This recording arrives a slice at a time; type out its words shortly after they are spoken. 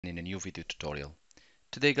in a new video tutorial.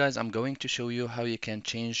 Today guys, I'm going to show you how you can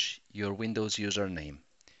change your Windows username.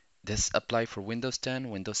 This applies for Windows 10,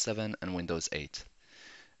 Windows 7 and Windows 8.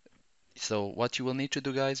 So what you will need to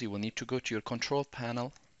do guys, you will need to go to your control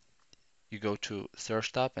panel. You go to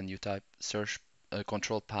search tab and you type search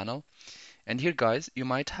control panel. And here guys, you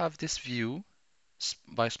might have this view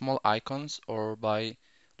by small icons or by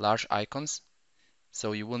large icons.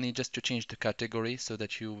 So you will need just to change the category so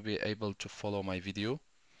that you will be able to follow my video.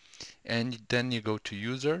 And then you go to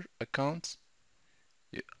user account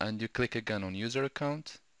and you click again on user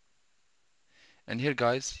account, and here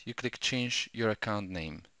guys you click change your account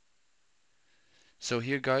name. So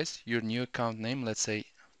here guys, your new account name, let's say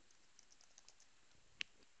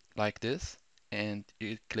like this, and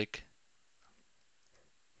you click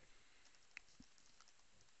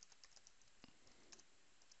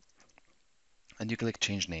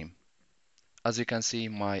change name. As you can see,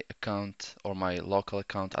 my account or my local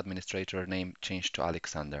account administrator name changed to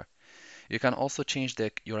Alexander. You can also change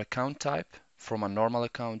your account type from a normal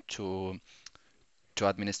account to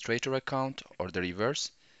administrator account or the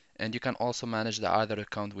reverse, and you can also manage the other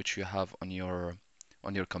account which you have on your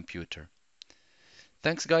computer.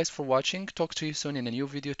 Thanks guys for watching. Talk to you soon in a new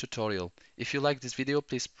video tutorial. If you like this video,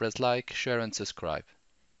 please press like, share and subscribe.